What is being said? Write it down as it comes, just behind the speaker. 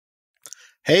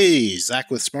Hey, Zach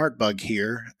with SmartBug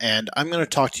here, and I'm going to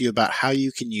talk to you about how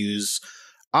you can use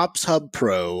OpsHub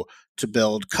Pro to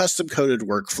build custom-coded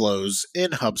workflows in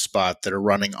HubSpot that are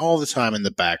running all the time in the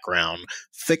background,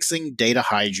 fixing data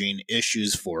hygiene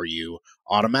issues for you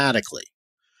automatically.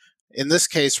 In this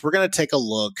case, we're going to take a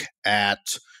look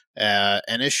at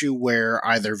an issue where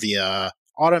either via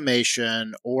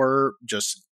automation or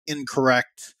just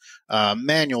incorrect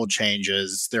manual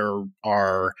changes, there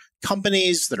are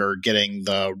companies that are getting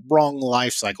the wrong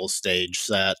lifecycle stage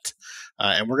set,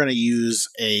 and we're going to use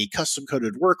a custom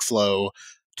coded workflow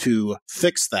to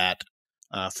fix that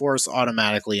for us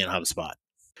automatically in HubSpot.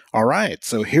 All right,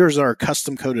 so here's our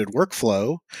custom coded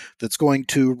workflow that's going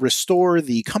to restore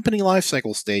the company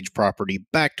lifecycle stage property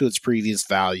back to its previous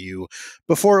value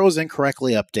before it was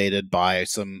incorrectly updated by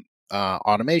some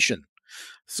automation.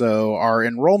 So our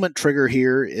enrollment trigger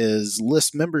here is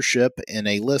list membership in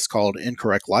a list called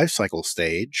incorrect lifecycle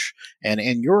stage. And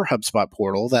in your HubSpot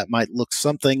portal, that might look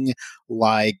something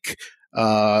like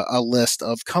a list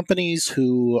of companies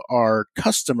who are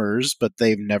customers, but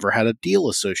they've never had a deal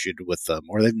associated with them,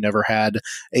 or they've never had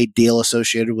a deal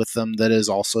associated with them that is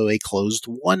also a closed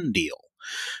won deal.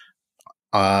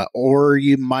 Or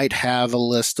you might have a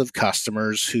list of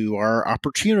customers who are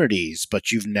opportunities, but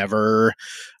you've never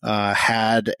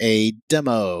had a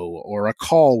demo or a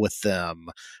call with them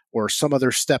or some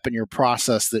other step in your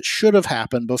process that should have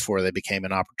happened before they became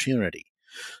an opportunity.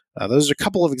 Those are a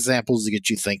couple of examples to get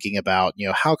you thinking about,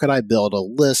 how could I build a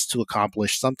list to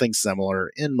accomplish something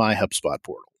similar in my HubSpot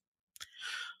portal?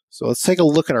 So let's take a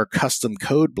look at our custom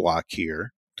code block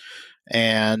here.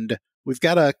 And we've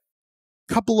got a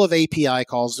couple of API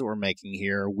calls that we're making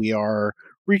here. We are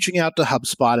reaching out to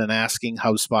HubSpot and asking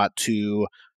HubSpot to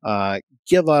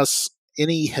give us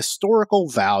any historical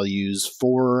values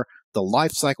for the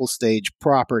lifecycle stage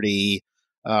property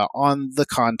on the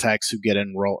contacts who get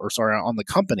enrolled, on the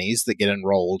companies that get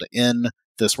enrolled in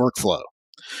this workflow.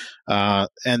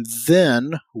 And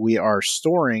then we are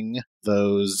storing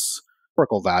those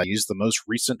historical values, the most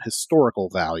recent historical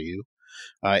value,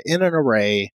 in an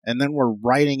array, and then we're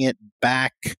writing it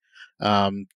back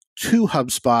to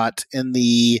HubSpot in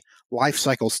the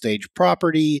lifecycle stage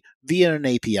property via an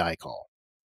API call.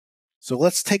 So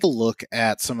let's take a look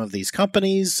at some of these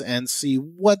companies and see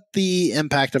what the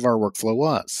impact of our workflow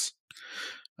was.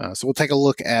 So we'll take a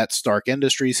look at Stark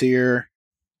Industries here.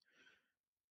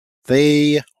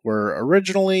 They were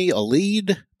originally a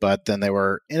lead, but then they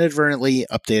were inadvertently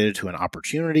updated to an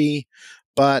opportunity.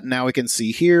 But now we can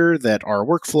see here that our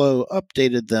workflow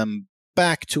updated them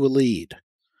back to a lead.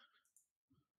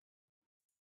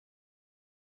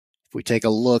 If we take a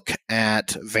look at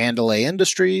Vandelay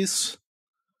Industries,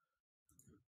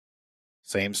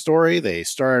 same story. They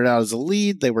started out as a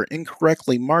lead. They were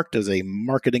incorrectly marked as a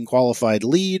marketing qualified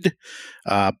lead,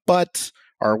 but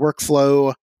our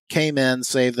workflow came in,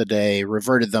 saved the day,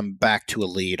 reverted them back to a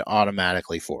lead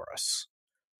automatically for us.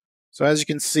 So as you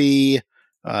can see,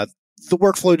 the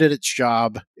workflow did its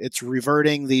job. It's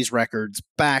reverting these records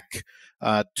back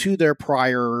to their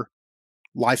prior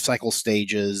lifecycle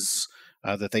stages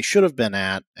that they should have been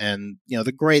at. And,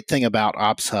 the great thing about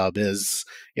OpsHub is,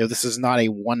 this is not a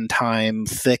one-time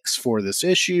fix for this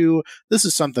issue. This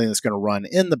is something that's going to run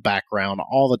in the background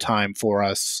all the time for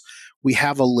us. We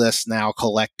have a list now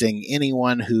collecting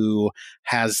anyone who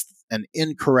has an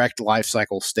incorrect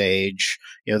lifecycle stage.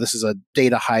 This is a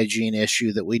data hygiene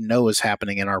issue that we know is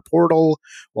happening in our portal.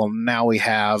 Well, now we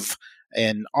have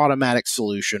an automatic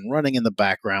solution running in the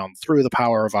background through the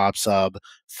power of OpsHub,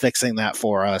 fixing that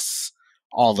for us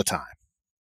all the time.